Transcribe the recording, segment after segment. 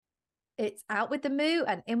It's out with the moo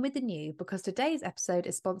and in with the new, because today's episode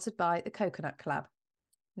is sponsored by the Coconut Collab.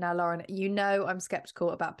 Now, Lauren, you know I'm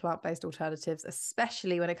skeptical about plant-based alternatives,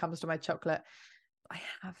 especially when it comes to my chocolate. I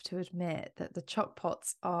have to admit that the choc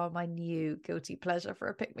pots are my new guilty pleasure for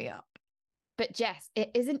a pick-me-up. But Jess,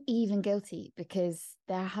 it isn't even guilty because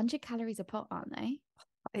they're 100 calories a pot, aren't they?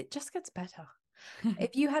 It just gets better.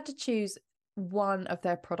 If you had to choose one of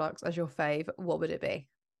their products as your fave, what would it be?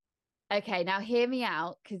 Okay, now hear me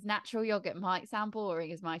out, because natural yogurt might sound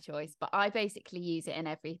boring as my choice, but I basically use it in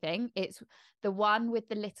everything. It's the one with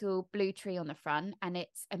the little blue tree on the front, and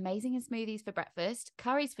it's amazing in smoothies for breakfast,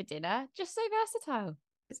 curries for dinner, just so versatile.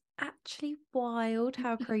 It's actually wild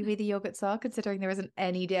how creamy the yogurts are, considering there isn't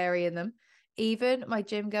any dairy in them. Even my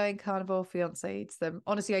gym-going carnivore fiance eats them.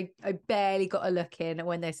 Honestly, I barely got a look in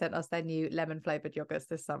when they sent us their new lemon-flavoured yogurts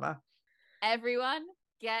this summer. Everyone,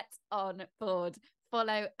 get on board.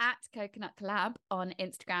 Follow at Coconut Collab on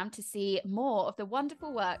Instagram to see more of the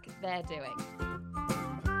wonderful work they're doing.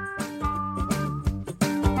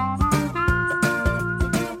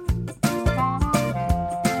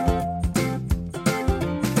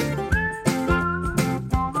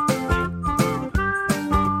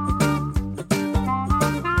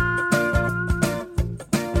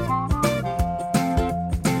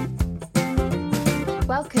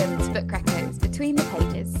 Welcome to Book Reccos Between the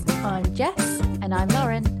Pages. I'm Jess. And I'm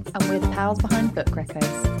Lauren. And we're the pals behind Book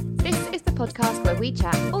Reccos. This is the podcast where we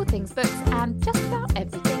chat all things books and just about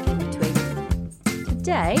everything in between.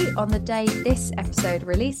 Today, on the day this episode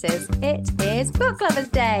releases, it is Book Lovers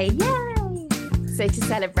Day. Yay! So to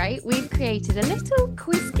celebrate, we've created a little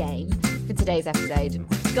quiz game for today's episode.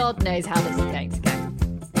 God knows how this is going to go.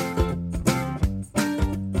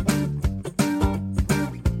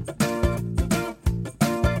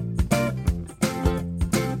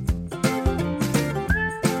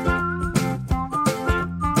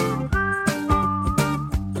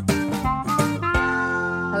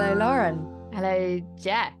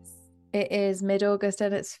 Jess. It is mid-August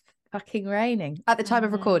and it's fucking raining. At the time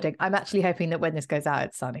of recording, I'm actually hoping that when this goes out,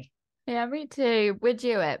 it's sunny. Yeah, me too. We're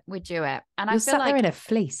due it. And You're I feel sat like there in a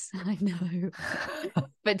fleece. I know.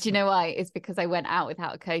 But do you know why? It's because I went out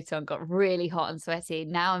without a coat on, got really hot and sweaty.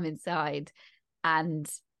 Now I'm inside. And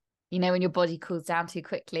you know, when your body cools down too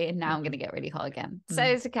quickly, and now I'm going to get really hot again. So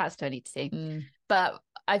it's a catch-22. But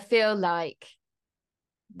I feel like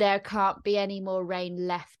there can't be any more rain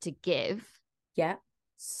left to give. Yeah.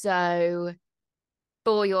 So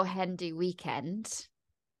for your Hendu weekend,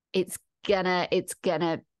 it's gonna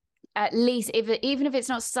at least even if it's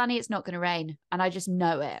not sunny, it's not gonna rain. And I just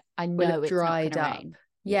know it. I know it's dried not gonna rain.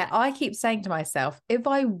 Yeah, I keep saying to myself, if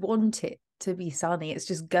I want it to be sunny, it's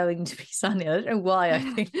just going to be sunny. I don't know why I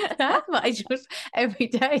think that, but I just every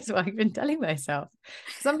day is what I've been telling myself.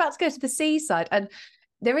 Because I'm about to go to the seaside, and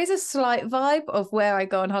there is a slight vibe of where I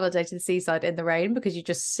go on holiday to the seaside in the rain, because you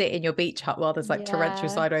just sit in your beach hut while there's like torrential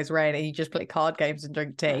sideways rain and you just play card games and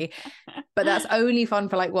drink tea. But that's only fun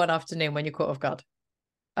for like one afternoon when you're caught off guard.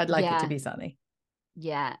 I'd like it to be sunny.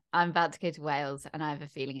 Yeah, I'm about to go to Wales and I have a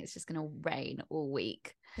feeling it's just going to rain all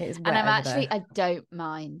week. It is wet and I don't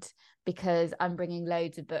mind, because I'm bringing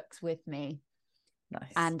loads of books with me.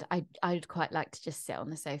 Nice. And I'd quite like to just sit on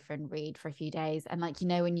the sofa and read for a few days. And like, you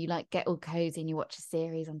know, when you like get all cozy and you watch a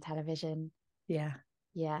series on television. Yeah.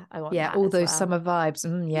 Yeah, I want all those summer vibes.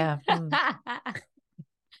 Yeah.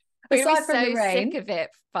 We're so sick of it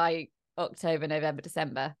by October, November,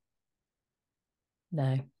 December.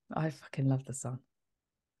 No, I fucking love the sun.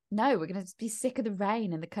 No, we're going to be sick of the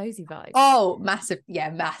rain and the cozy vibes. Oh, massive. Yeah,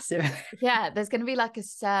 massive. Yeah, there's going to be like a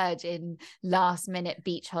surge in last minute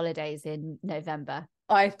beach holidays in November.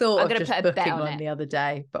 I thought I'm going to put a bet on the other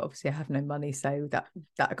day, but obviously I have no money, so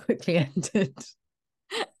that quickly ended.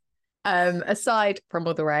 Aside from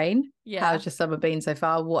all the rain, how's your summer been so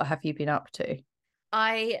far? What have you been up to?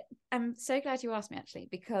 I am so glad you asked me, actually,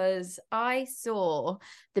 because I saw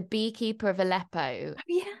The Beekeeper of Aleppo. Oh,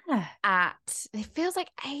 yeah. It feels like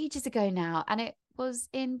ages ago now, and it was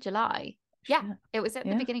in July. Yeah, it was at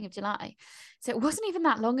the beginning of July. So it wasn't even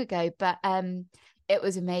that long ago, but it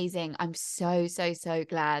was amazing. I'm so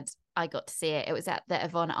glad I got to see it. It was at the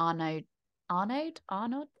Yvonne Arnaud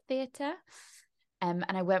Theatre. And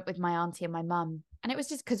I went with my auntie and my mum. And it was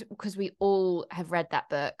just because we all have read that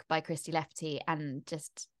book by Christy Lefty, and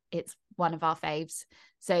just it's one of our faves.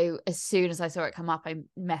 So as soon as I saw it come up, I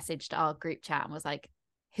messaged our group chat and was like,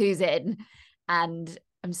 who's in? And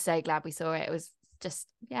I'm so glad we saw it. It was just,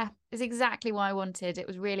 it's exactly what I wanted. It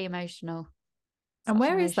was really emotional. And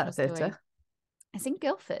where is that theatre? Story. It's in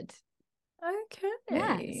Guildford. Okay.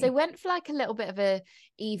 Yeah. So went for like a little bit of a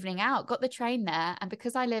evening out, got the train there. And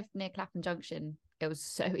because I live near Clapham Junction, it was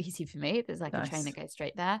so easy for me. There's like Nice. a train that goes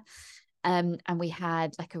straight there. And we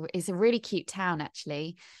had like it's a really cute town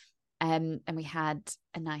actually. And we had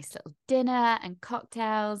a nice little dinner and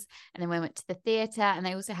cocktails, and then we went to the theatre, and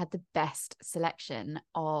they also had the best selection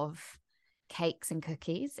of cakes and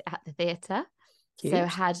cookies at the theatre. So I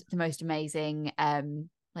had the most amazing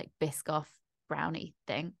like Biscoff brownie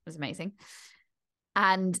thing. It was amazing.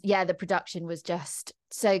 And yeah, the production was just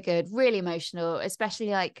so good, really emotional, especially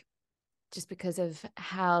like just because of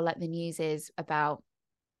how like the news is about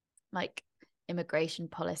like immigration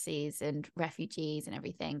policies and refugees and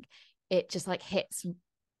everything. It just like hits you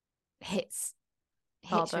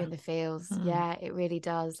in the feels. Yeah, it really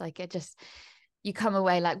does. Like it just, you come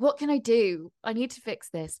away like, what can I do? I need to fix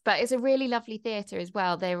this. But it's a really lovely theatre as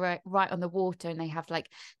well. They were right on the water, and they have like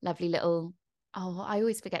lovely little, I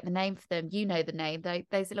always forget the name for them. You know the name.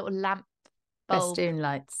 Those little lamp bulb festoon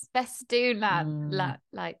lights.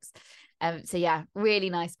 Lights. So yeah, really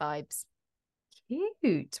nice vibes.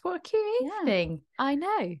 Cute. What a cute evening. I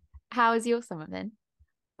know. How was your summer then?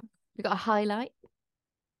 We got a highlight.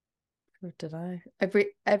 What did I?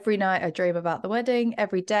 Every night I dream about the wedding.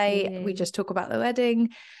 Every day we just talk about the wedding,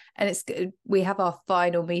 and it's good. We have our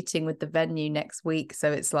final meeting with the venue next week,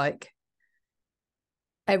 so it's like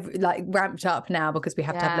ramped up now because we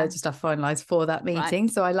have to have loads of stuff finalized for that meeting.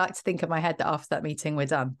 Right. So I like to think in my head that after that meeting we're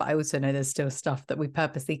done, but I also know there's still stuff that we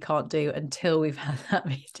purposely can't do until we've had that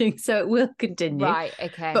meeting, so it will continue. Right.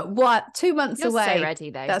 Okay. But what? 2 months away? So ready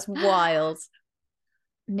though. That's wild.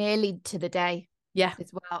 Nearly to the day. Yeah.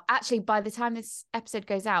 As well. Actually, by the time this episode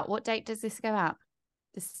goes out, what date does this go out?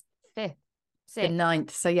 The 5th, 6th? The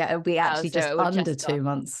 9th. So yeah, it'll be actually just under 2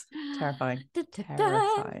 months. Terrifying.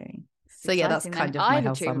 Terrifying. So yeah, that's kind of my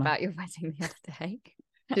whole summer. About your wedding the other day.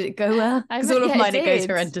 Did it go well? Because all of mine, it goes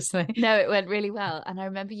horrendously. No, it went really well. And I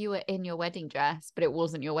remember you were in your wedding dress, but it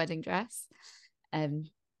wasn't your wedding dress.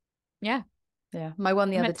 Yeah. Yeah. My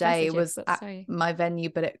one the other day was at my venue,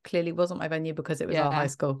 but it clearly wasn't my venue because it was our high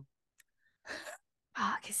school.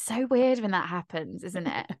 Oh, it's so weird when that happens, isn't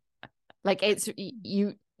it? Like it's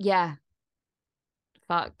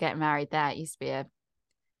fuck, getting married there. It used to be a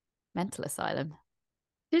mental asylum.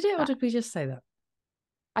 Did it, or did we just say that?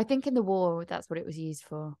 I think in the war, that's what it was used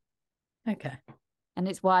for. Okay. And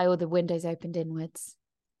it's why all the windows opened inwards.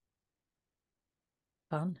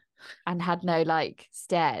 Fun. And had no like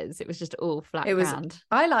stairs. It was just all flat ground.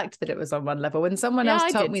 I liked that it was on one level. When someone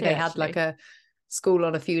else told me they had like a school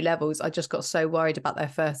on a few levels, I just got so worried about their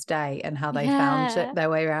first day and how they found their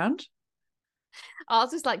way around.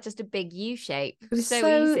 Ours was like just a big U shape. It was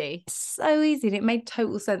so easy. So easy. And it made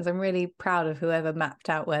total sense. I'm really proud of whoever mapped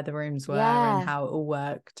out where the rooms were and how it all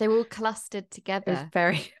worked. They were all clustered together. It was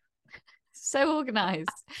very so organized.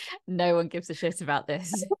 No one gives a shit about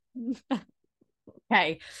this.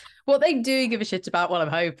 Okay. What they do give a shit about, what I'm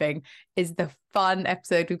hoping, is the fun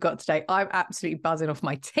episode we've got today. I'm absolutely buzzing off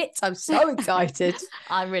my tits. I'm so excited.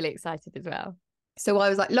 I'm really excited as well. So I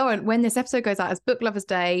was like, Lauren, when this episode goes out as Book Lovers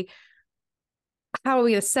Day, how are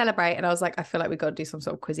we going to celebrate? And I was like, I feel like we've got to do some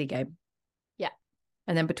sort of quizzy game. Yeah.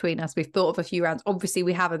 And then between us, we've thought of a few rounds. Obviously,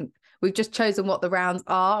 we've just chosen what the rounds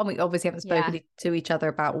are. And we obviously haven't spoken to each other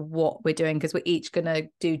about what we're doing because we're each going to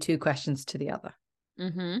do 2 questions to the other.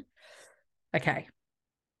 Mm-hmm. Okay.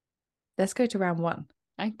 Let's go to round 1.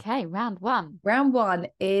 Okay, round 1. Round 1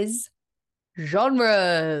 is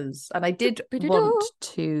genres. And I did want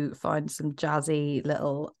to find some jazzy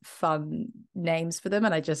little fun names for them,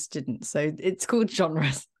 and I just didn't. So it's called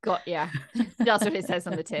genres. That's what it says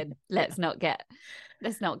on the tin. Let's not get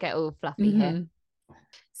all fluffy here.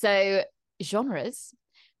 So genres.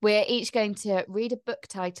 We're each going to read a book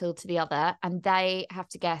title to the other, and they have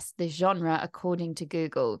to guess the genre according to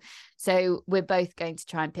Google. So we're both going to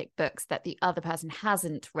try and pick books that the other person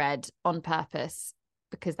hasn't read on purpose,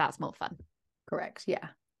 because that's more fun. Correct, yeah.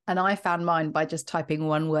 And I found mine by just typing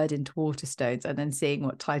one word into Waterstones and then seeing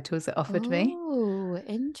what titles it offered me. Oh,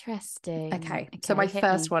 interesting. Okay, so my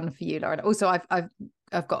first one for you, Lauren. Also, I've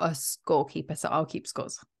got a scorekeeper, so I'll keep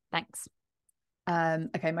scores. Thanks.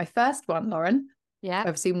 Okay, my first one, Lauren. Yeah.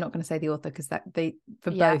 Obviously, I'm not going to say the author because both they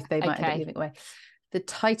might end up giving away. The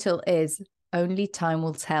title is Only Time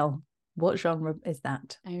Will Tell. What genre is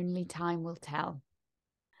that? Only Time Will Tell.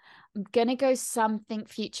 I'm going to go something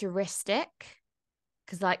futuristic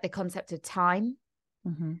because like the concept of time.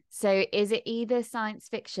 Mm-hmm. So is it either science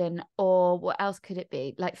fiction or what else could it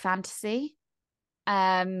be? Like fantasy?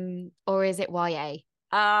 Or is it YA?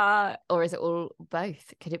 Or is it all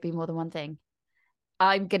both? Could it be more than one thing?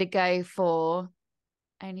 I'm going to go for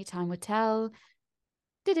Only Time Will Tell.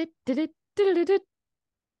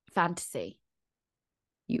 Fantasy.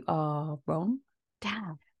 You are wrong.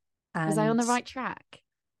 Damn. And was I on the right track?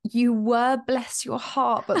 You were, bless your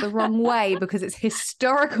heart, but the wrong way, because it's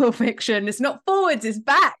historical fiction. It's not forwards, it's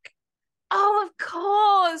back. Oh, of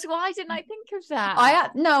course. Why didn't I think of that?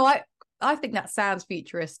 I think that sounds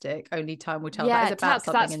futuristic. Only time will tell. Yeah, that is about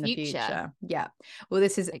something that's in the future. future. Yeah. Well,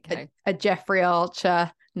 this is Okay. a Jeffrey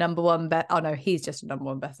Archer #1 oh no, he's just a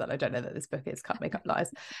 #1 bestseller. I don't know that this book is. Can't make up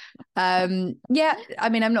lies. Yeah, I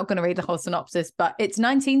mean, I'm not going to read the whole synopsis, but it's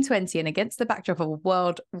 1920 and against the backdrop of a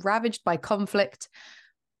world ravaged by conflict,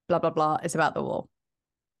 blah blah blah. It's about the war.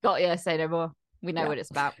 Got you. Say no more. We know what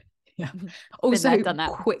it's about. Yeah. Also, done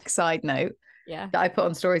that. quick side note. Yeah. That I put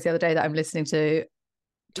on stories the other day that I'm listening to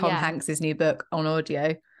Tom Hanks's new book on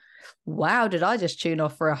audio. Wow, did I just tune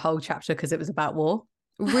off for a whole chapter because it was about war?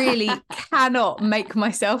 Really cannot make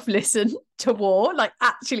myself listen to war. Like,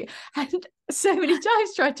 actually, and so many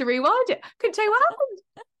times tried to rewind it. Couldn't tell you what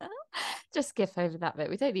happened. Just skip over that bit.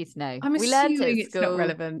 We don't need to know. We learned it at school. It's not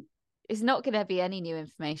relevant. It's not going to be any new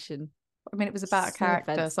information. I mean, it was about a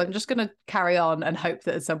character, so I'm just going to carry on and hope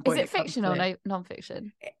that at some point. Is it fiction or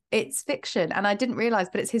non-fiction? It's fiction, and I didn't realize,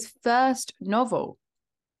 but it's his first novel.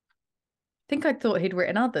 I think I thought he'd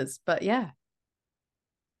written others, but yeah.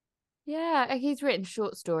 Yeah, he's written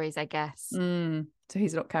short stories, I guess. So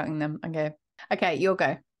he's not counting them. Okay, you'll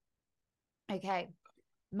go. Okay,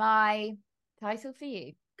 my title for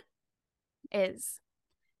you is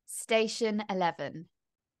Station 11.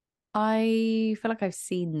 I feel like I've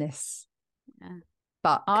seen this. Yeah.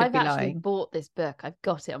 But I've actually bought this book. I've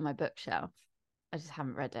got it on my bookshelf. I just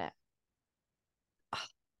haven't read it.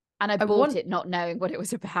 And I bought it not knowing what it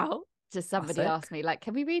was about. Just somebody asked me, like,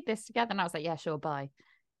 can we read this together? And I was like, yeah, sure, bye.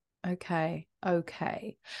 Okay.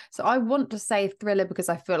 So I want to say thriller because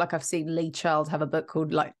I feel like I've seen Lee Child have a book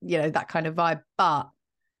called, like, you know, that kind of vibe. But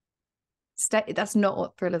that's not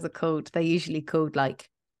what thrillers are called. They're usually called, like,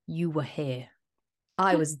 You Were Here.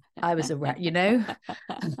 I was a rat, you know?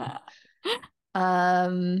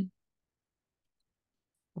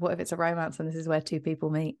 What if it's a romance and this is where two people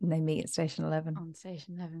meet and they meet at Station 11? On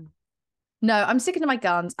Station 11. No, I'm sticking to my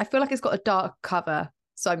guns. I feel like it's got a dark cover,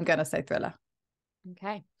 so I'm going to say thriller.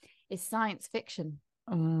 Okay. It's science fiction.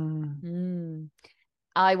 I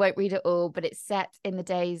won't read it all, but it's set in the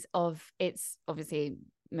days of, it's obviously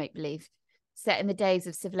make-believe, set in the days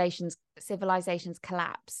of civilization's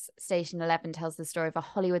collapse. Station 11 tells the story of a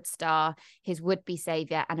Hollywood star, his would-be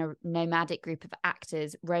savior, and a nomadic group of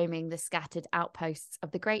actors roaming the scattered outposts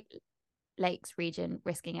of the Great Lakes region,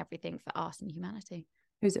 risking everything for art and humanity.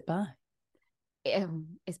 Who's it by?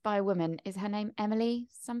 It's by a woman. Is her name Emily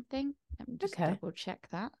something? Let me just double check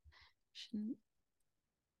that.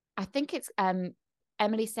 I think it's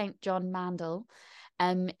Emily St. John Mandel.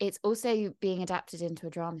 It's also being adapted into a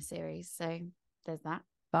drama series, so there's that.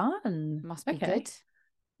 Fun. Must be good.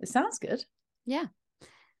 It sounds good. Yeah.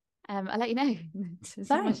 I'll let you know. It's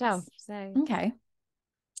on my shelf. So okay.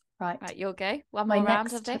 Right, you'll go. One more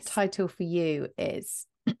round of this. Title for you is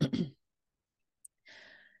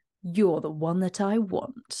You're the One That I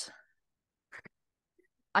Want.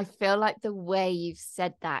 I feel like the way you've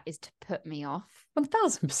said that is to put me off.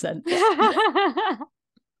 1000%.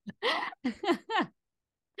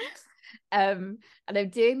 And I'm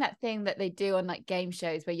doing that thing that they do on, like, game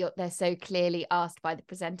shows where they're so clearly asked by the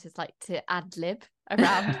presenters, like, to ad lib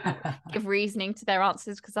around, give reasoning to their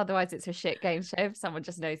answers, because otherwise it's a shit game show if someone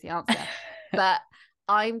just knows the answer. But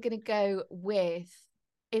I'm gonna go with,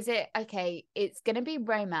 is it okay? It's gonna be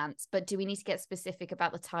romance, but do we need to get specific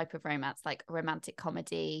about the type of romance, like a romantic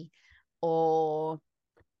comedy, or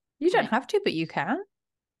you don't have to, but you can.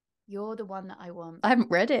 You're the One That I Want. I haven't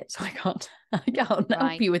read it, so I can't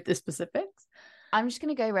help you with the specifics. I'm just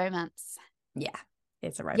gonna go romance. Yeah,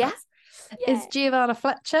 it's a romance. Yeah. It's Giovanna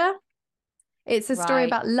Fletcher. It's a story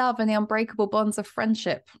about love and the unbreakable bonds of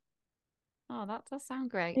friendship. Oh, that does sound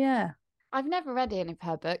great. Yeah. I've never read any of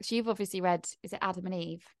her books. You've obviously read, is it Adam and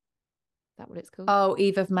Eve? Is that what it's called? Oh,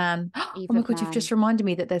 Eve of Man. Oh my God, you've just reminded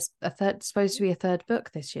me that there's supposed to be a third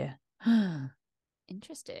book this year.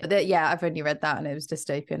 Interesting. But yeah, I've only read that and it was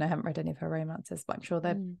dystopian. I haven't read any of her romances, but I'm sure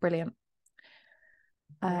they're brilliant.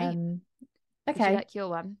 Okay. Would you like your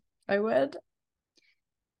one? I would.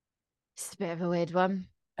 It's a bit of a weird one.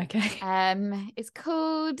 Okay. It's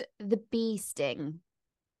called The Bee Sting.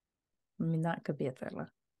 I mean, that could be a thriller.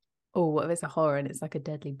 Oh, what if it's a horror and it's like a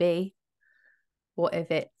deadly bee? What if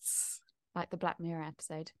it's like the Black Mirror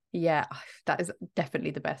episode? Yeah, that is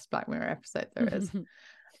definitely the best Black Mirror episode there is.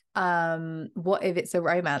 What if it's a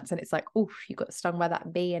romance and it's like, oh, you got stung by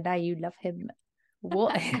that bee and now you love him?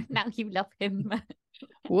 What if... now you love him?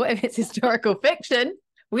 What if it's historical fiction?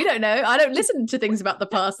 We don't know. I don't listen to things about the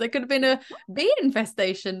past. There could have been a bee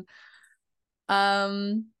infestation.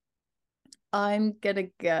 I'm gonna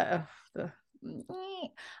go.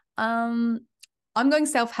 I'm going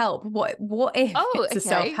self-help. What if it's a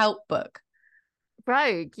self-help book?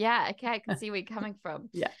 Rogue. Yeah. Okay. I can see where you're coming from.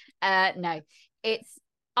 Yeah. No,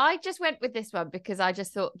 I just went with this one because I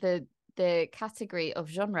just thought the category of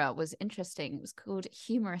genre was interesting. It was called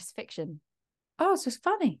humorous fiction. Oh, it's just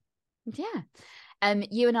funny. Yeah.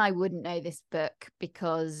 You and I wouldn't know this book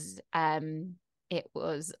because it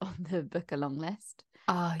was on the book along list.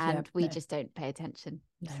 And we just don't pay attention.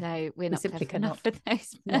 No. So we're not simply enough for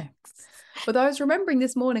those books. No. Although I was remembering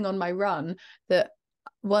this morning on my run that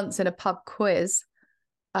once in a pub quiz,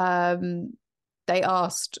 they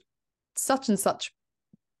asked such and such,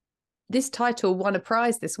 this title won a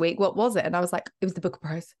prize this week. What was it? And I was like, it was the Booker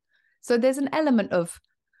Prize. So there's an element of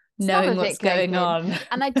knowing what's going on.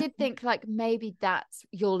 And I did think like maybe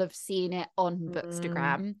you'll have seen it on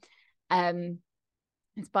Bookstagram.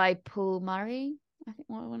 It's by Paul Murray, I think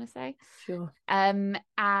what I want to say. Sure. And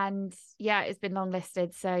yeah, it's been long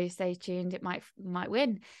listed, so stay tuned. It might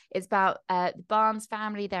win. It's about the Barnes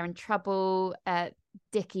family. They're in trouble.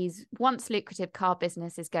 Dickie's once lucrative car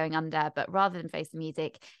business is going under, but rather than face the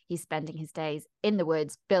music, he's spending his days in the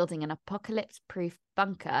woods building an apocalypse-proof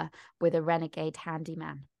bunker with a renegade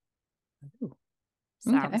handyman. Ooh.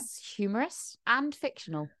 Sounds humorous and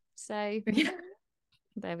fictional. So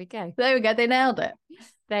there we go. There we go. They nailed it.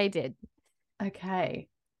 They did. Okay.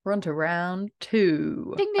 We're on to round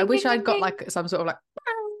 2. Ding, ding, I wish ding, I'd ding, got ding. like some sort of like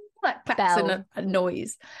claps and a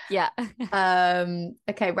noise. Yeah.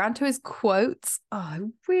 Okay, round 2 is quotes. Oh, I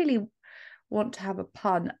really want to have a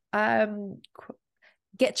pun.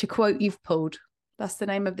 Get your quote you've pulled. That's the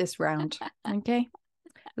name of this round. Okay.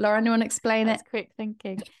 Laura, anyone explain That's it? quick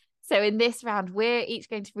thinking. So in this round, we're each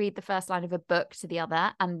going to read the first line of a book to the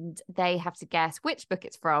other, and they have to guess which book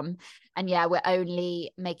it's from. And yeah, we're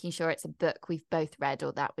only making sure it's a book we've both read,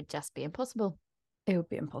 or that would just be impossible. It would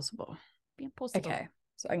be impossible. Okay,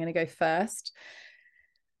 so I'm going to go first.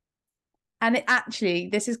 And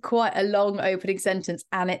this is quite a long opening sentence,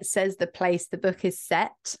 and it says the place the book is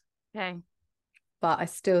set. Okay. But I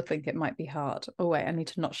still think it might be hard. Oh, wait, I need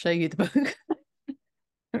to not show you the book.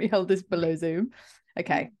 Let me hold this below Zoom.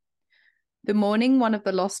 Okay. The morning one of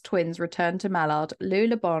the lost twins returned to Mallard, Lou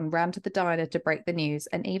Le Bon ran to the diner to break the news,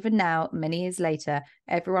 and even now, many years later,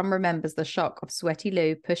 everyone remembers the shock of sweaty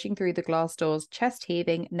Lou pushing through the glass doors, chest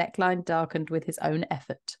heaving, neckline darkened with his own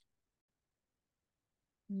effort.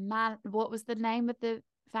 What was the name of the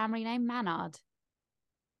family name? Mallard.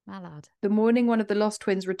 The morning one of the lost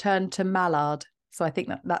twins returned to Mallard. So I think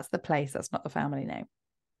that's the place. That's not the family name.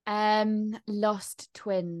 Lost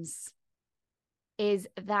Twins. Is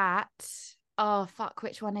that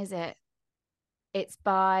which one is it? It's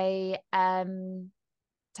by Tayari.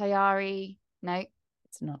 No,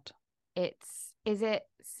 it's not. Is it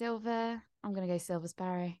Silver? I'm gonna go Silver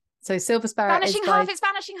Sparrow. So Silver Sparrow Vanishing Half. It's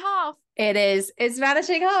Vanishing Half. It is. It's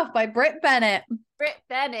Vanishing Half by Brit Bennett.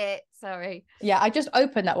 Sorry. Yeah, I just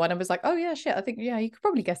opened that one and was like, oh yeah, shit. I think you could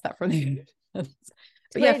probably guess that from the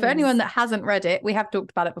But yeah, for anyone that hasn't read it, we have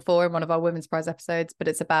talked about it before in one of our Women's Prize episodes, but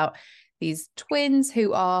it's about these twins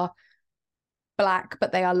who are Black,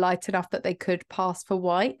 but they are light enough that they could pass for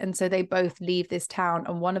white. And so they both leave this town,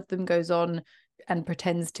 and one of them goes on and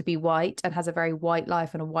pretends to be white and has a very white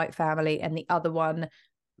life and a white family. And the other one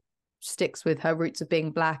sticks with her roots of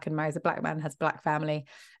being Black and marries a Black man, has a Black family.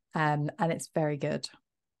 And it's very good.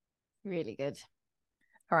 Really good.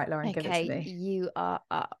 All right, Lauren, give it to me. You are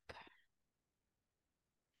up.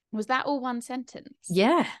 Was that all one sentence?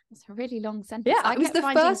 Yeah. It's a really long sentence. Yeah, it was the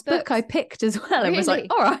first book I picked as well. Really? It was like,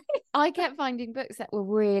 all right. I kept finding books that were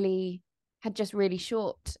had just really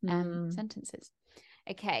short sentences.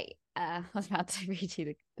 Okay. I was about to read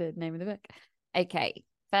you the name of the book. Okay.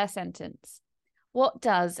 First sentence. What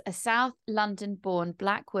does a South London-born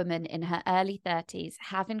Black woman in her early 30s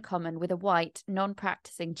have in common with a white,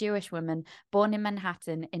 non-practicing Jewish woman born in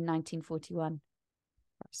Manhattan in 1941?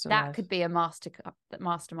 That could be a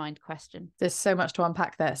mastermind question. There's so much to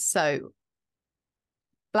unpack there. So,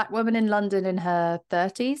 Black woman in London in her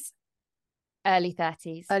 30s? Early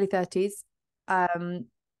 30s. Early 30s.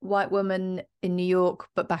 White woman in New York,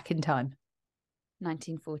 but back in time.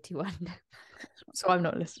 1941. So I'm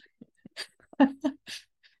not listening.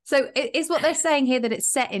 So is what they're saying here that it's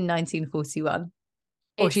set in 1941?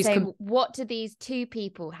 Or she's saying, what do these two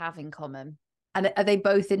people have in common? And are they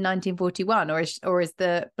both in 1941, or is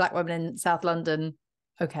the Black woman in South London?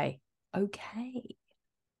 Okay.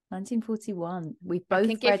 1941. We've both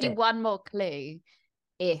read it. I can give you one more clue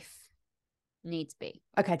if needs be.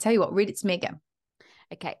 Okay, tell you what, read it to me again.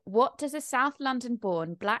 Okay. What does a South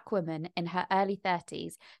London-born Black woman in her early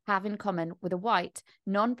 30s have in common with a white,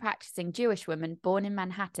 non-practicing Jewish woman born in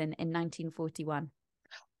Manhattan in 1941?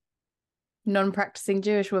 Non-practicing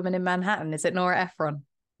Jewish woman in Manhattan. Is it Nora Ephron?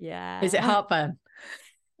 Yeah. Is it Heartburn?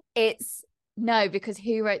 It's no, because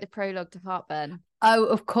who wrote the prologue to Heartburn? Oh,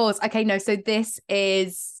 of course. Okay, no. So this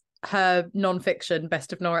is her non-fiction,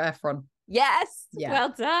 Best of Nora Ephron. Yes. Yeah.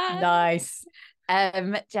 Well done. Nice.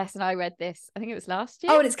 Jess and I read this. I think it was last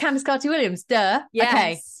year. Oh, and it's Candice Carty-Williams. Duh.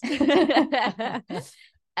 Yes. Okay.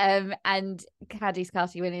 And Candice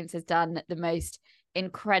Carty-Williams has done the most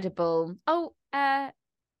incredible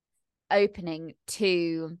opening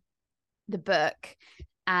to the book,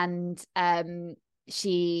 and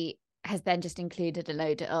she has then just included a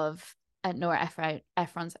load of Nora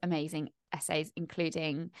Ephron's amazing essays,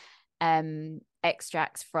 including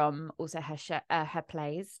extracts from also her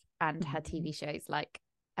plays and her TV shows, like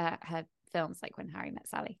her films, like When Harry Met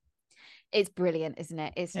Sally. It's brilliant, isn't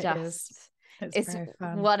it? It's very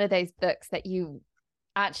fun. One of those books that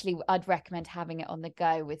I'd recommend having it on the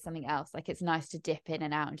go with something else. Like, it's nice to dip in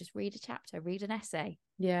and out and just read a chapter, read an essay.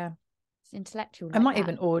 Yeah. It's intellectual. I might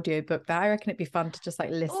even audiobook that. I reckon it'd be fun to just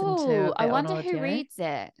like listen to a bit. I wonder on audio. who reads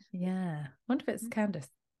it. Yeah. I wonder if it's Candice.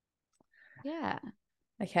 Yeah.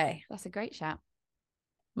 Okay. That's a great shout.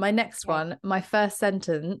 My next one, my first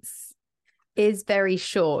sentence is very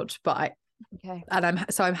short, but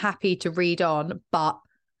I'm happy to read on, but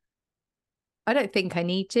I don't think I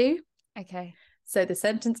need to. Okay. So the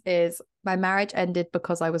sentence is, my marriage ended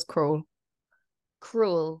because I was cruel.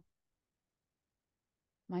 Cruel.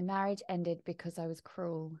 My marriage ended because I was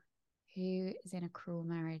cruel. Who is in a cruel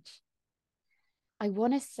marriage? I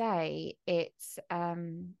want to say it's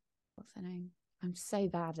what's her name? I'm so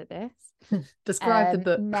bad at this. Describe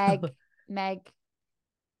the book. Meg.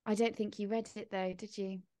 I don't think you read it though, did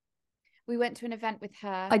you? We went to an event with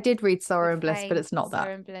her. I did read Sorrow and Bliss, but it's not that.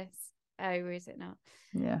 Sorrow and Bliss. Oh, is it not?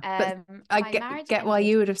 Yeah. But I get why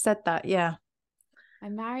you would have said that. Yeah. My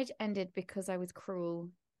marriage ended because I was cruel.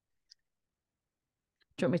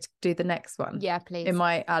 Do you want me to do the next one? Yeah, please. It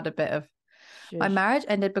might add a bit of. My marriage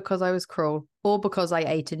ended because I was cruel, or because I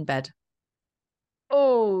ate in bed.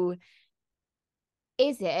 Oh.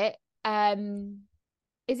 Is it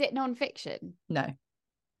non-fiction? No.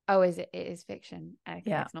 Oh, is it? It is fiction. Okay,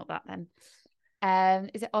 yeah. It's not that then.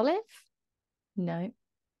 Is it Olive? No.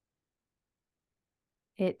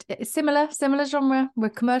 It's similar genre. We're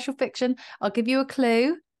commercial fiction. I'll give you a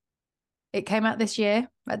clue. It came out this year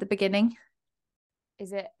at the beginning.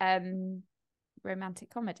 Is it romantic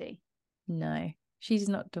comedy? No. She's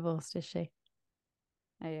not divorced, is she?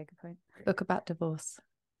 Oh yeah, good point. Book about divorce.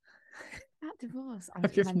 About divorce.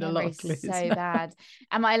 I've given a lot of clues. So bad.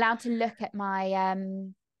 Am I allowed to look at my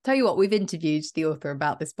Tell you what, we've interviewed the author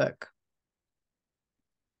about this book.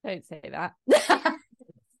 Don't say that.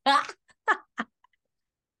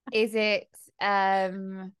 Is it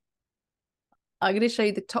I'm going to show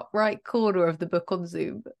you the top right corner of the book on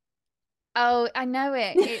Zoom. Oh, I know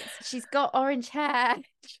it. She's got orange hair.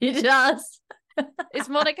 She does. It's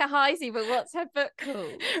Monica Heisey, but what's her book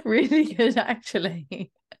called? Really good,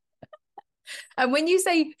 actually. And when you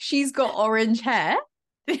say she's got orange hair,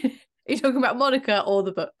 are you talking about Monica or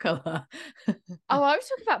the book cover? Oh, I was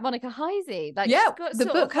talking about Monica Heisey. Like, yeah, the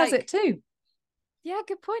book has it too. Yeah,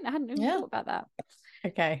 good point. I hadn't even thought about that.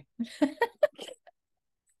 Okay.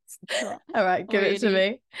 All right, give it to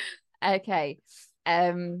me. Okay.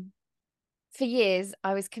 For years,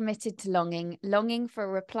 I was committed to longing for a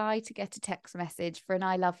reply to get a text message, for an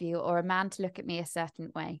I love you, or a man to look at me a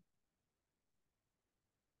certain way.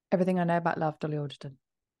 Everything I Know About Love, Dolly Alderton.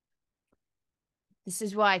 This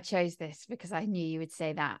is why I chose this, because I knew you would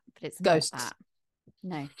say that, but it's Ghosts. Not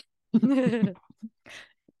that. No.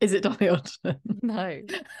 Is it Dolly Alderton? No.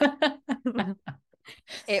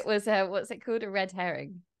 It was what's it called? A red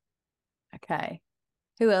herring. Okay.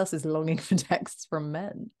 Who else is longing for texts from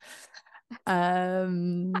men? I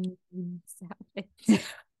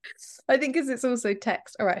think because it's also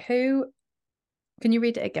text. All right, who can you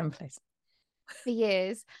read it again, please? For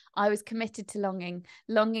years, I was committed to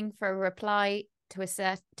longing for a reply to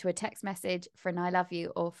a text message, for an I love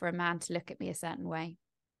you, or for a man to look at me a certain way.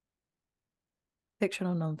 Fiction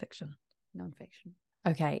or non-fiction? Non-fiction.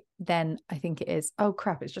 Okay, then I think it is. Oh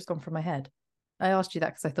crap, it's just gone from my head. I asked you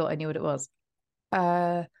that because I thought I knew what it was.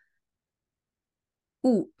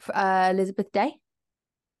 Elizabeth Day?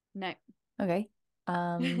 No. Okay.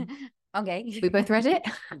 Okay. We both read it?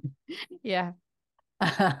 Yeah.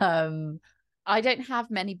 I don't have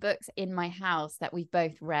many books in my house that we've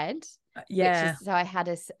both read. Yeah. So I had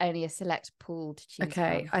only a select pool to choose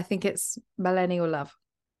from. I think it's Millennial Love.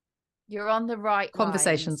 You're on the right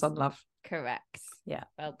Conversations lines. on Love. Correct. Yeah.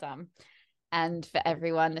 Well done. And for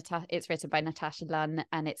everyone, it's written by Natasha Lunn,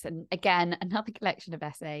 and it's again another collection of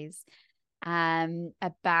essays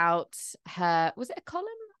about her. Was it a column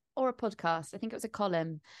or a podcast? I think it was a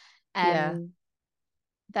column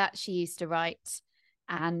that she used to write,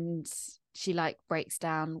 and she like breaks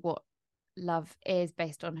down what love is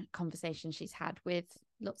based on conversations she's had with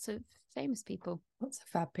lots of famous people. Lots of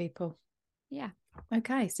fab people. Yeah.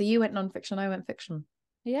 Okay, so you went non-fiction, I went fiction.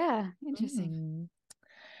 Yeah, interesting.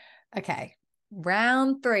 Okay,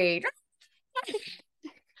 round 3.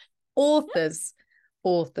 Authors.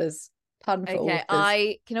 Pun for authors.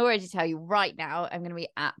 I can already tell you right now, I'm going to be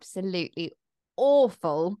absolutely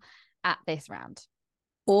awful at this round.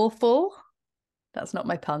 Awful? That's not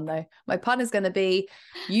my pun, though. My pun is going to be,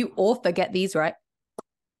 you author, get these right.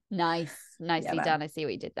 Nicely done. I see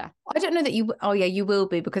what you did there. I don't know that you. Oh yeah, you will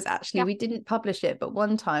be, because actually we didn't publish it, but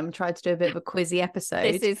one time I tried to do a bit of a quizzy episode.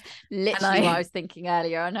 This is literally what I was thinking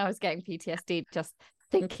earlier, and I was getting PTSD just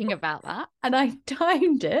thinking about that. And I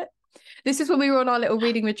timed it. This is when we were on our little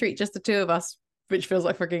reading retreat, just the two of us, which feels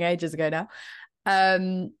like freaking ages ago now.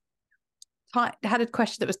 Had a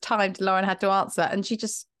question that was timed. Lauren had to answer, and she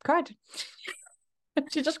just cried.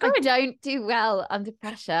 She just cried. I don't do well under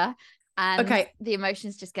pressure. And the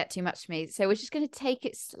emotions just get too much for me. So we're just going to take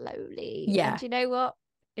it slowly. Yeah. And do you know what?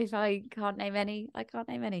 If I can't name any, I can't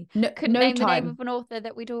name any. Couldn't name the name of an author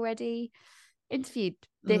that we'd already interviewed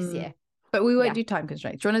this year. But we won't do time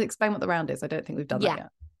constraints. Do you want to explain what the round is? I don't think we've done that yet.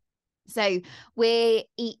 So we're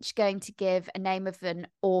each going to give a name of an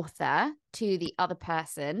author to the other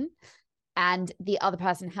person. And the other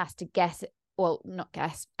person has to guess, well, not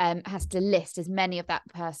guess, has to list as many of that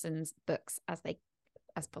person's books as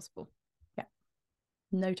possible.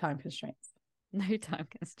 No time constraints. No time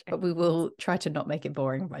constraints. But we will try to not make it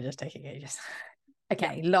boring by just taking ages.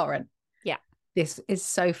 Okay, Lauren. Yeah. This is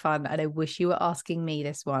so fun, and I wish you were asking me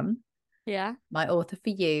this one. Yeah. My author for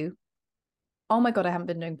you. Oh my God, I haven't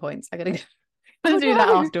been doing points. I gotta do that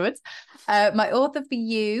afterwards. My author for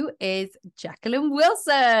you is Jacqueline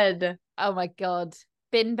Wilson. Oh my God.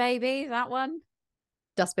 Bin Baby, that one?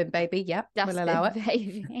 Dustbin Baby, yep. Dustbin we'll allow it.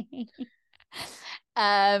 Baby.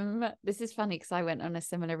 This is funny because I went on a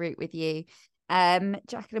similar route with you.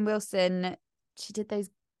 Jacqueline Wilson, she did those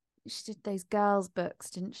girls books,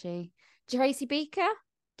 didn't she? Tracy Beaker,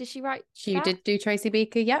 did she write? She did do Tracy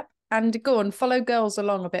Beaker, yep. And go on, follow girls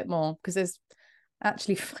along a bit more, because there's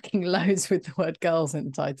actually fucking loads with the word girls in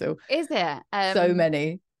the title. Is it? So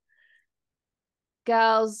many.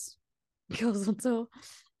 Girls on tour.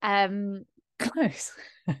 Close.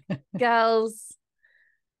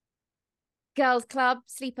 Girls Club,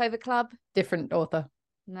 Sleepover Club. Different author.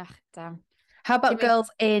 Nah, damn. How about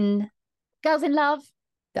Girls in Love?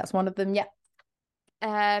 That's one of them, yeah.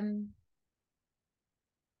 Can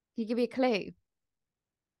you give me a clue?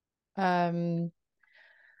 One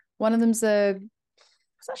of them's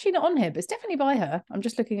it's actually not on here, but it's definitely by her. I'm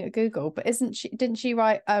just looking at Google, but didn't she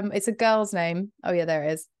write it's a girl's name? Oh yeah, there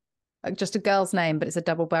it is. Just a girl's name, but it's a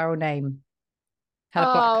double barrel name. Had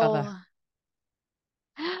a black cover.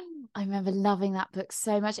 I remember loving that book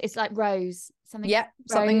so much. It's like Rose.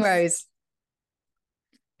 Something Rose.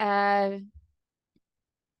 Don't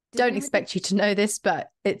expect you to know this, but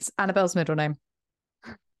it's Annabelle's middle name.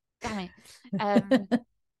 Damn it.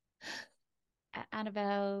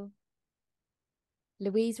 Annabelle.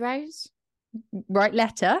 Louise Rose? Right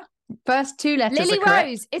letter. First two letters Lily are correct.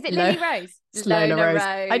 Rose. Is it Lily Rose? Lola Rose.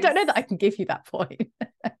 I don't know that I can give you that point.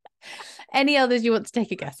 Any others you want to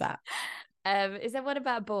take a guess at? Is there one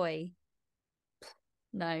about a boy?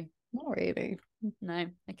 No. Not really. No.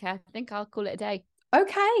 Okay. I think I'll call it a day.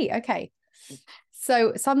 Okay.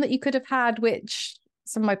 So some that you could have had, which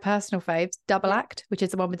some of my personal faves, Double Act, which is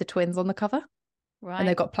the one with the twins on the cover. Right. And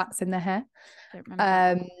they've got plaits in their hair. Don't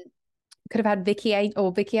remember. Could have had Vicky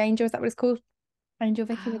Angel, is that what it's called? Angel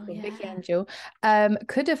Vicky? Vicky Angel.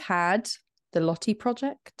 Could have had The Lottie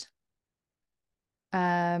Project.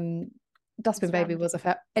 Dustbin Baby was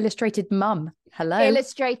a Illustrated Mum. Hello.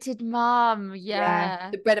 Illustrated Mum. Yeah.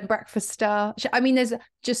 The Bread and Breakfast Star. I mean, there's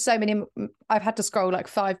just so many. I've had to scroll like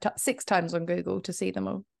 6 times on Google to see them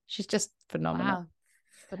all. She's just phenomenal. Wow.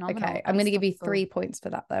 Phenomenal. Okay, I'm going to give you 3 points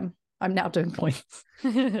for that then. I'm now doing points.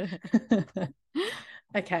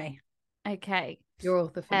 Okay. Your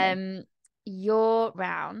author for me. Your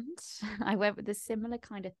round, I went with a similar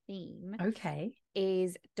kind of theme. Okay.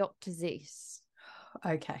 Is Dr. Seuss.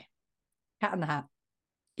 Okay. Cat in the Hat.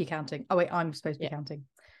 You counting? Oh wait, I'm supposed to be counting.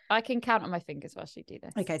 I can count on my fingers while she do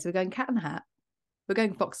this. Okay, so we're going Cat in the Hat. We're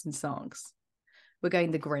going Fox and Songs. We're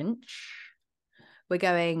going The Grinch. We're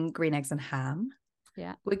going Green Eggs and Ham.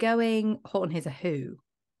 Yeah. We're going Hot and Here's a Who.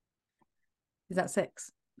 Is that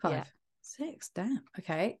 6? 5? Yeah. 6, damn.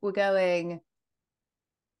 Okay. We're going,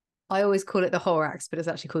 I always call it the Horax, but it's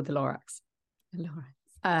actually called the Lorax.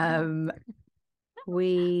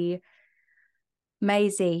 We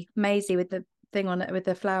Maisie with the thing on it, with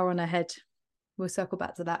the flower on her head. We'll circle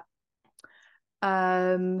back to that.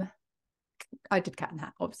 I did Cat in the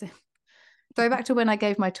Hat, obviously. Go back to when I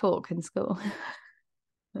gave my talk in school.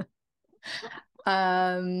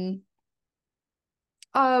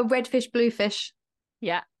 Redfish, bluefish.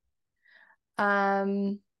 Yeah.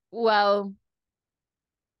 Well,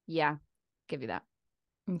 yeah, give you that.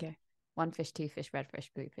 Okay. 1 fish, 2 fish, red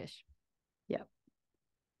fish, blue fish. Yep.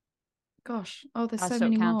 Gosh, there's I so stopped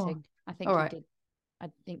many counting. more. I think you did.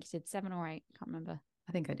 I think you did 7 or 8. Can't remember.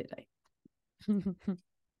 I think I did 8.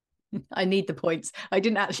 I need the points. I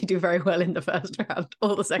didn't actually do very well in the first round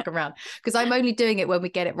or the second round because I'm only doing it when we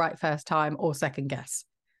get it right first time or second guess,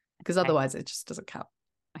 because otherwise it just doesn't count.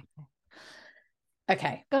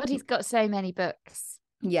 Okay. God, he's got so many books.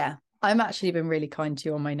 Yeah. I'm actually been really kind to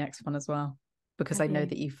you on my next one as well, because I know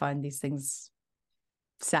that you find these things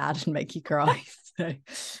sad and make you cry. So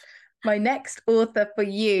my next author for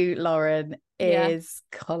you, Lauren, is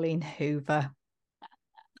Colleen Hoover.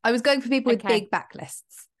 I was going for people with big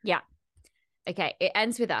backlists. Yeah. Okay. It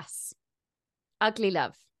ends with us. Ugly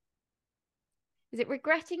Love. Is it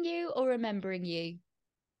regretting you or remembering you?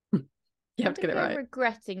 You have to get it right.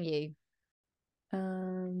 Regretting you.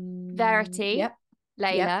 Verity. Yep.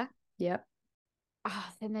 Layla. Yep.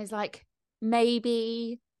 Then there's like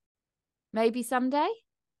maybe someday.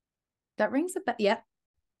 That rings a bell. Yep.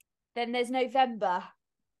 Then there's November.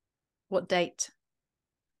 What date?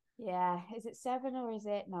 Yeah. Is it 7 or is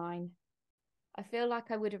it 9? I feel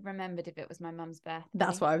like I would have remembered if it was my mum's birthday.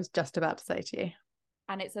 That's what I was just about to say to you.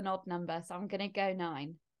 And it's an odd number, so I'm going to go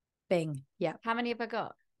 9. Bing. Yeah. How many have I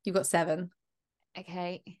got? You've got 7.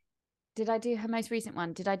 Okay. Did I do her most recent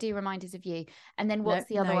one? Did I do Reminders of You? And then what's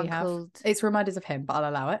the other one called? It's Reminders of Him, but I'll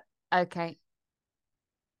allow it. Okay.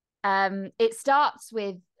 It starts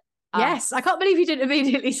with Yes, I can't believe you didn't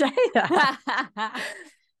immediately say that.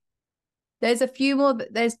 There's a few more.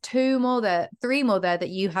 There's 2 more there, 3 more there that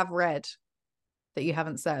you have read that you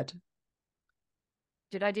haven't said.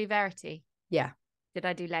 Did I do Verity? Yeah. Did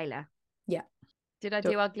I do Layla? Yeah. Did I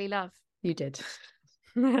do Ugly Love? You did.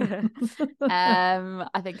 I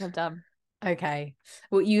think I'm done. Okay.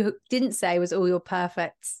 What you didn't say was All Your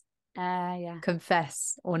Perfects. Yeah.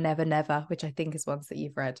 Confess or Never Never, which I think is ones that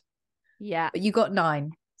you've read. Yeah. But you got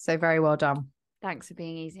 9. So very well done. Thanks for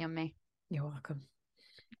being easy on me. You're welcome.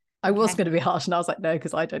 I was going to be harsh and I was like, no,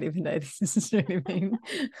 because I don't even know this is really mean.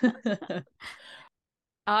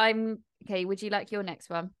 Okay. Would you like your next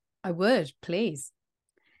one? I would, please.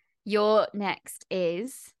 Your next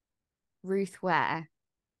is Ruth Ware.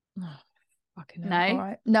 Oh, fucking no? All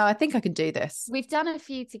right. No, I think I can do this. We've done a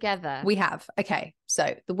few together. We have. Okay.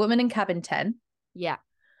 So The Woman in Cabin 10. Yeah.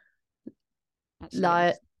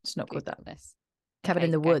 Actually, it's not called that. This. Cabin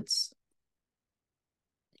in the Woods.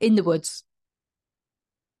 In the Woods.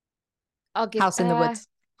 I'll give House in the Woods.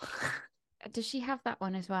 Does she have that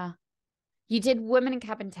one as well? You did Woman in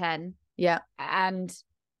Cabin 10. Yeah. And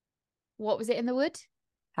what was it in the wood?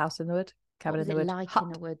 House in the Wood. Cabin in the Wood. Like Hut,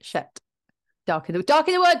 in the wood. Shed. Dark in the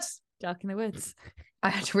Woods. Dark in the Woods. I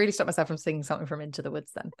had to really stop myself from singing something from Into the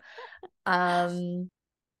Woods then.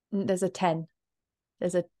 There's a 10.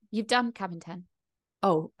 You've done Cabin 10.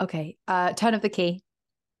 Oh, okay. Turn of the Key.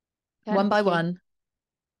 Turn One of by the Key. One.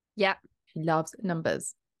 Yeah. She loves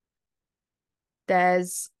numbers.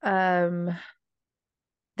 There's The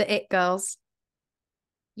It Girls.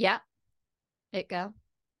 Yeah. It Girl.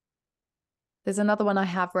 There's another one I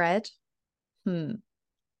have read.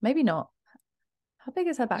 Maybe not. How big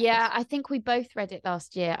is her backlist? Yeah, I think we both read it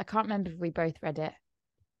last year. I can't remember if we both read it.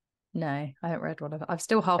 No, I haven't read one of it. I'm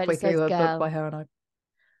still halfway through a book by her, and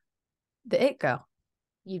The It Girl.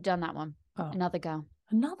 You've done that one. Oh. Another Girl.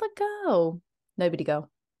 Another Girl. Nobody Girl.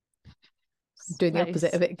 I'm doing the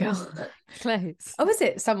opposite of It Girl. Close. Oh, is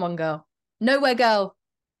it Someone Girl? Nowhere Girl.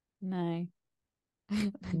 No.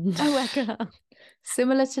 Nowhere Girl.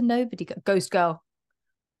 Similar to Nobody Girl. Ghost Girl.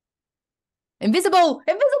 Invisible Girl.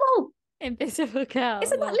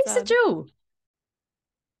 Isn't that Lisa Jewell?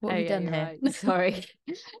 What have you done here? Right. Sorry.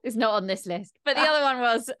 It's not on this list. But the other one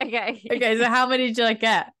was. Okay. Okay, so how many did I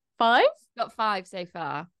get? 5? Got 5 so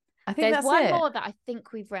far. I think there's one more that I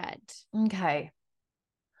think we've read. Okay.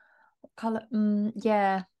 What colour?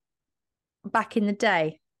 Yeah. Back in the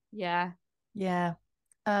Day. Yeah. Yeah.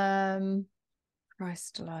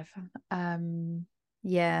 Christ alive.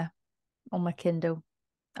 Yeah. On my Kindle.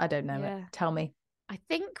 I don't know it. Tell me. I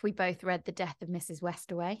think we both read The Death of Mrs.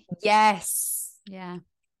 Westaway. Yes. Yeah.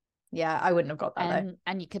 Yeah, I wouldn't have got that though.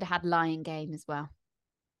 And you could have had Lion Game as well.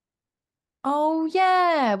 Oh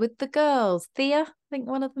yeah, with the girls. Thea, I think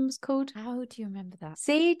one of them was called. How do you remember that?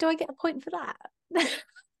 See, do I get a point for that?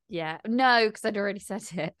 Yeah. No, because I'd already said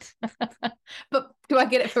it. But do I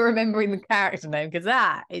get it for remembering the character name? Because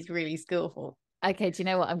that is really skillful. Okay, do you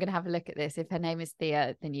know what? I'm going to have a look at this. If her name is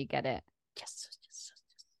Thea, then you get it. Yes.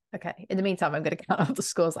 Okay. In the meantime, I'm going to count up the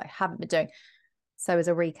scores I haven't been doing. So as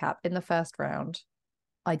a recap, in the first round,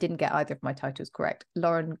 I didn't get either of my titles correct.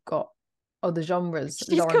 Lauren got, the genres.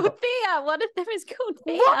 She's Lauren called got... Thea. One of them is called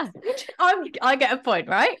Thea. I get a point,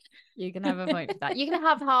 right? You can have a point for that. You can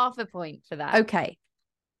have half a point for that. Okay.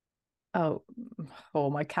 Oh,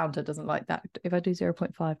 my counter doesn't like that. If I do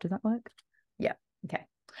 0.5, does that work? Yeah. Okay.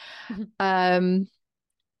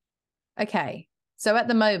 Okay. So at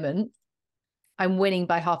the moment, I'm winning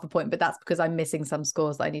by half a point, but that's because I'm missing some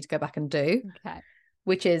scores that I need to go back and do. Okay.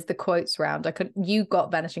 Which is the quotes round. You got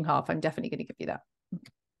Vanishing Half. I'm definitely going to give you that.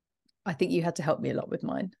 I think you had to help me a lot with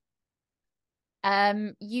mine.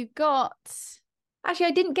 You got. Actually,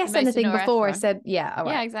 I didn't guess anything before I said, yeah. All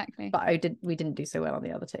right. Yeah, exactly. But we didn't do so well on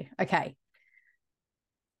the other two. Okay.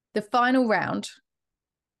 The final round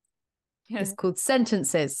is called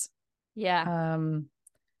Sentences. Yeah.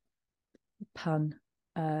 Pun.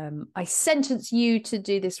 I sentence you to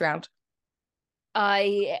do this round.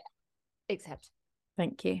 I accept.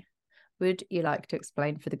 Thank you. Would you like to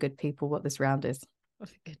explain for the good people what this round is?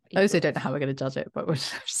 I also don't know how we're going to judge it, but we'll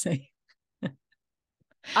just see.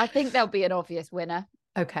 I think there'll be an obvious winner.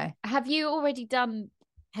 Okay. Have you already done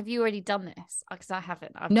this? Because I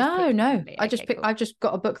haven't. No. I've just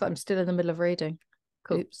got a book that I'm still in the middle of reading.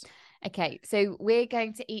 Cool. Oops. Okay, so we're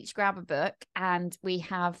going to each grab a book and we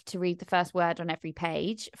have to read the first word on every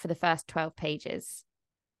page for the first 12 pages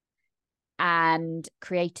and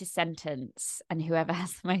create a sentence, and whoever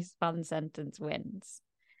has the most fun sentence wins.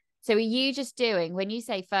 So are you just doing, when you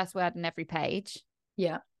say first word on every page?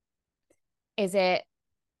 Yeah. Is it?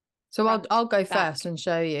 So I'll go first and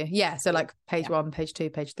show you. Yeah, so like page 1, page 2,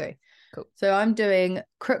 page 3. Cool. So I'm doing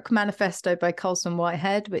Crook Manifesto by Colson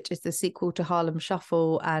Whitehead, which is the sequel to Harlem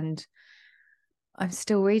Shuffle, and I'm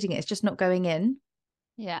still reading it. It's just not going in.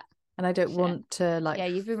 Yeah. And I don't want to Yeah,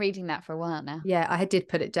 you've been reading that for a while now. Yeah, I did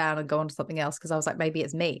put it down and go on to something else because I was like, maybe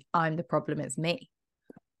it's me. I'm the problem. It's me.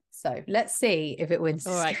 So let's see if it wins.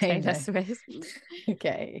 All right, Taylor Swift.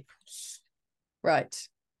 Okay. Right.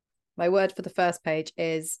 My word for the first page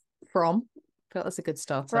is from. I feel that's a good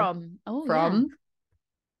starter. From. Yeah.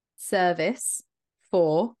 Service.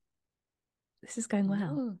 For. This is going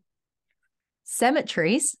well. Ooh.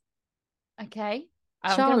 Cemeteries. Okay.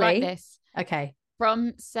 Charlie. I'm gonna write this. Okay.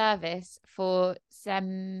 From service for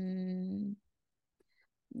cemeteries.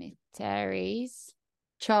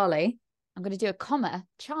 Charlie. I'm going to do a comma.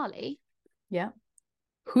 Charlie. Yeah.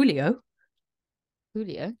 Julio.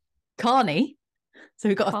 Carney. So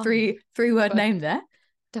we've got a three-word name there.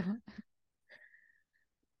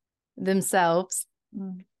 Themselves.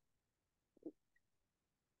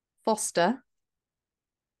 Foster.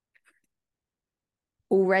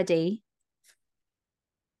 Already.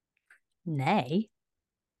 Nay.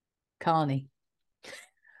 Carney.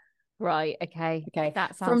 Right. Okay.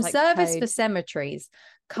 That sounds From like service code. for cemeteries.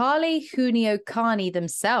 Carly, Junio, Carney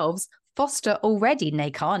themselves. Foster already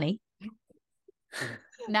nay Carney.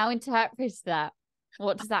 Now interpret that.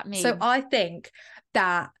 What does that mean? So I think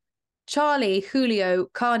that Charlie, Julio,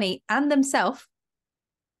 Carney, and themselves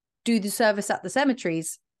do the service at the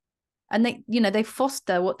cemeteries, and they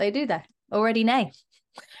foster what they do there. Already nay.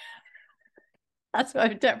 That's why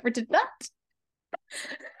I've interpreted that.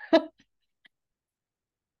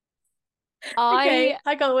 I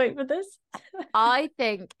can't wait for this. I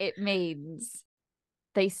think it means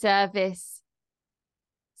they service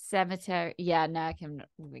cemetery. Yeah, no, I can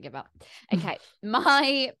give up. Okay.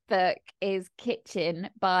 My book is Kitchen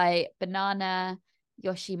by Banana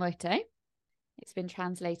Yoshimoto. It's been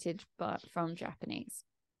translated from Japanese.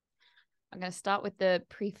 I'm going to start with the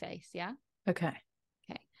preface, yeah? Okay.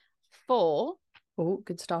 For. Oh,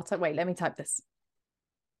 good starter. Wait, let me type this.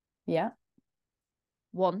 Yeah.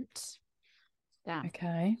 Want. Down.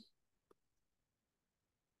 Okay.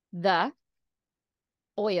 The.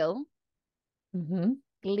 Oil. Mm-hmm.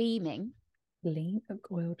 Gleaming. Gleam.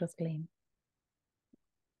 Oil does gleam.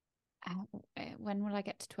 When will I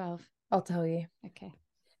get to 12? I'll tell you. Okay.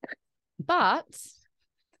 But.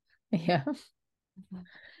 Yeah.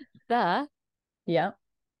 The. Yeah.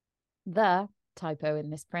 The typo in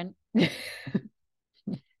this print.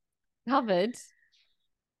 Covered.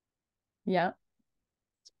 Yeah.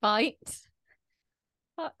 Fight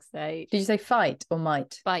fuck's sake. Did you say fight or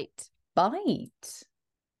might? Bite. Bite.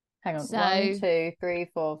 Hang on. So- 1, 2, 3,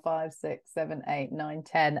 4, 5, 6, 7, 8, 9,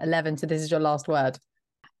 10, 11. So this is your last word.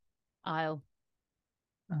 Aisle.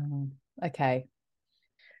 Okay.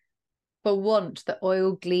 For want the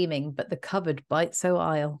oil gleaming, but the cupboard bite so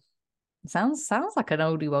I'll. Sounds like an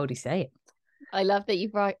oldie worldy saying. I love that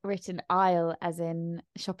you've written aisle as in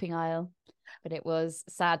shopping aisle, but it was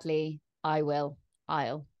sadly I will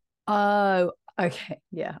aisle. Oh, okay.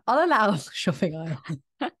 Yeah. I'll allow shopping aisle.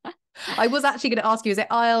 I was actually going to ask you, is it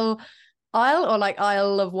aisle or like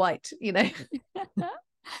Isle of Wight, you know?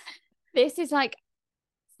 This is like,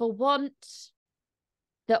 for want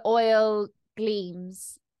the oil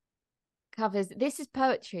gleams covers. This is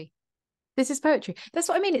poetry. This is poetry. That's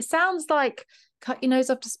what I mean. It sounds like cut your nose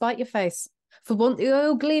off to spite your face. For want the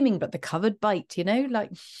oil gleaming, but the cupboard bite, you know?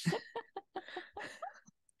 Like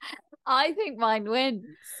I think mine wins.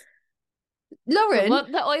 Lauren. For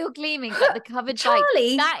want the oil gleaming, but the cupboard Charlie,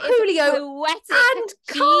 bite. That is Julio, poetic and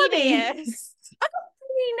Carney. genius. I got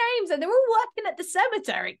 3 names and they're all working at the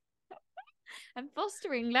cemetery. And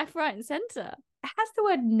fostering left, right, and centre. It has the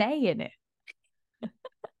word nay in it.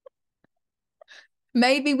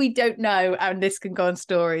 Maybe we don't know, and this can go on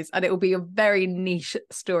stories, and it will be a very niche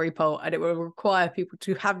story poll, and it will require people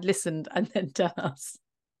to have listened and then tell us.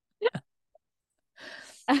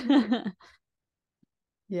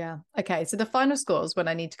 Yeah. Okay. So the final scores when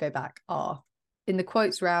I need to go back are in the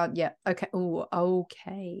quotes round. Yeah. Okay. Oh,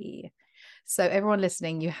 okay. So everyone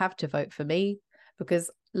listening, you have to vote for me because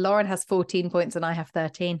Lauren has 14 points and I have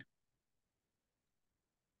 13.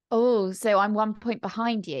 Oh, so I'm 1 point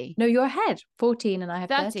behind you. No, you're ahead. 14 and I have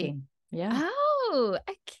 13. 13. Yeah. Oh,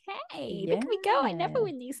 okay. Look at me go. I never Yeah.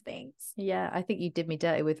 win these things. Yeah. I think you did me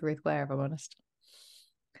dirty with Ruth Ware, if I'm honest.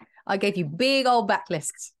 I gave you big old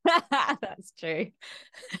backlists. That's true.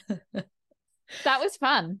 That was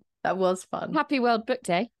fun. That was fun. Happy World Book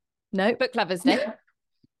Day. No. Book Lovers Day.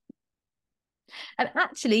 And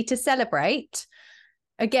actually, to celebrate,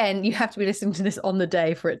 again, you have to be listening to this on the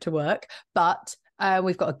day for it to work. But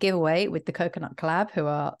we've got a giveaway with the Coconut Collab, who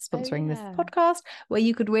are sponsoring this podcast, where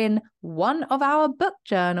you could win one of our book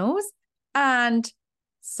journals and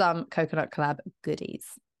some Coconut Collab goodies.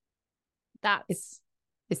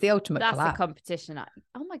 It's the ultimate that's collab. the competition.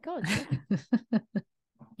 Oh my God. Yeah.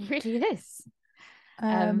 It really is.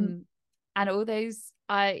 And all those,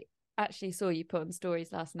 I actually saw you put on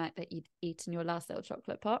stories last night that you'd eaten your last little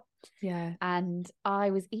chocolate pot. Yeah. And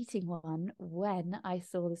I was eating one when I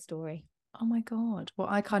saw the story. Oh my God. Well,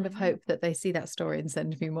 I kind of hope that they see that story and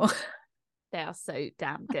send me more. They are so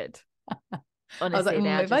damn good. Honestly, I was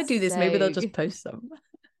like, if I do this, maybe they'll just post some.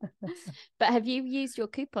 But have you used your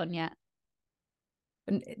coupon yet?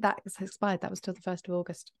 And that's expired. That was till the 1st of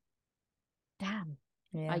August. Damn.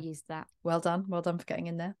 Yeah. I used that. Well done for getting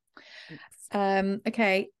in there.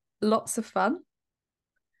 Okay, lots of fun.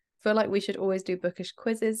 Feel like we should always do bookish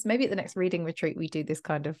quizzes. Maybe at the next reading retreat we do this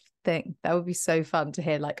kind of thing. That would be so fun to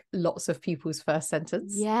hear like lots of people's first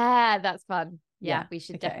sentence. Yeah, that's fun. Yeah, we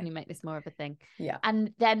should okay. definitely make this more of a thing. Yeah.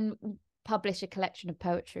 And then publish a collection of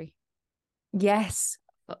poetry. Yes.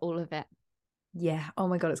 For all of it. Yeah. Oh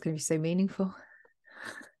my God, it's going to be so meaningful.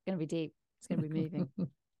 It's going to be deep. It's going to be moving.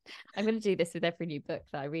 I'm going to do this with every new book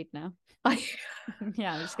that I read now.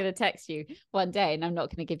 Yeah, I'm just going to text you one day and I'm not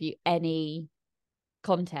going to give you any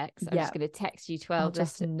context. I'm just going to text you 12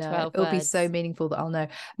 12 It'll words. be so meaningful that I'll know.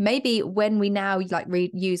 Maybe when we now like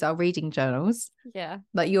use our reading journals,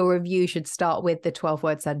 like your review should start with the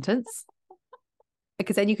 12-word sentence,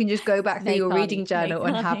 because then you can just go back through your reading journal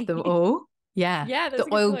and have them all. Yeah, the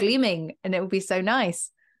oil gleaming, and it will be so nice.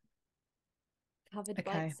 Covered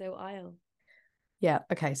by so I'll. Yeah.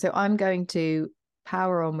 Okay. So I'm going to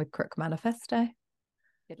power on with Crook Manifesto.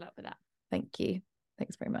 Good luck with that. Thank you.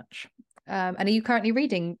 Thanks very much. And are you currently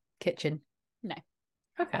reading Kitchen? No.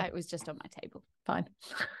 Okay. It was just on my table. Fine.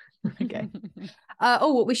 Okay.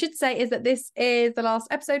 What we should say is that this is the last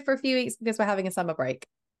episode for a few weeks because we're having a summer break.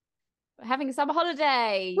 We're having a summer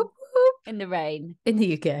holiday. Whoop, whoop. In the rain. In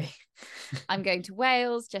the UK. I'm going to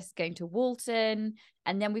Wales, Jess going to Walton,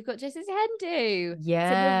 and then we've got Jess's hen do.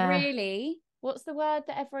 Yeah. So we're really, what's the word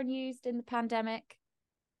that everyone used in the pandemic?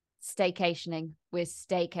 Staycationing. We're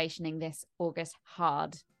staycationing this August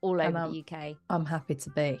hard all over the UK. I'm happy to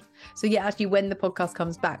be. So yeah, actually when the podcast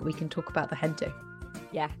comes back, we can talk about the hen do.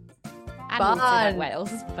 Yeah. And also like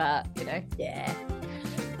Wales, but you know. Yeah.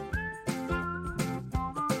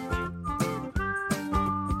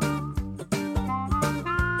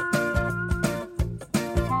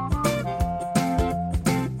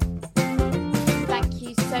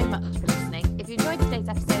 If you enjoyed today's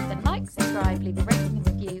episode, then like, subscribe, leave a rating and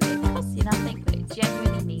review. It costs you nothing, but it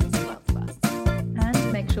genuinely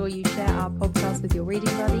with your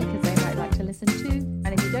reading buddy because they might like to listen too. And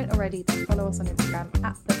if you don't already, then follow us on Instagram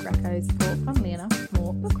at Book Recos for, funnily enough,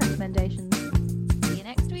 more book recommendations. See you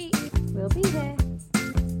next week. We'll be here.